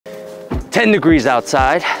10 degrees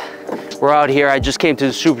outside. We're out here. I just came to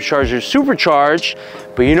the Supercharger Supercharge,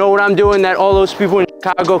 but you know what I'm doing that all those people in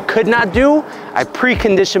Chicago could not do? I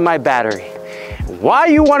preconditioned my battery. Why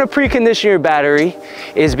you want to precondition your battery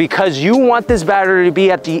is because you want this battery to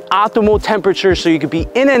be at the optimal temperature so you can be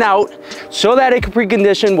in and out so that it can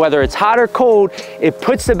precondition, whether it's hot or cold. It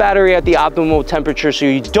puts the battery at the optimal temperature so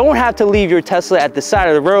you don't have to leave your Tesla at the side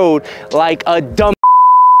of the road like a dumb.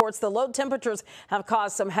 The low temperatures have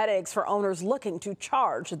caused some headaches for owners looking to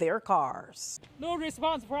charge their cars. No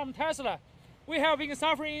response from Tesla. We have been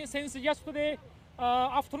suffering since yesterday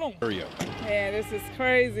afternoon. Man, this is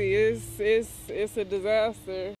crazy. It's a disaster.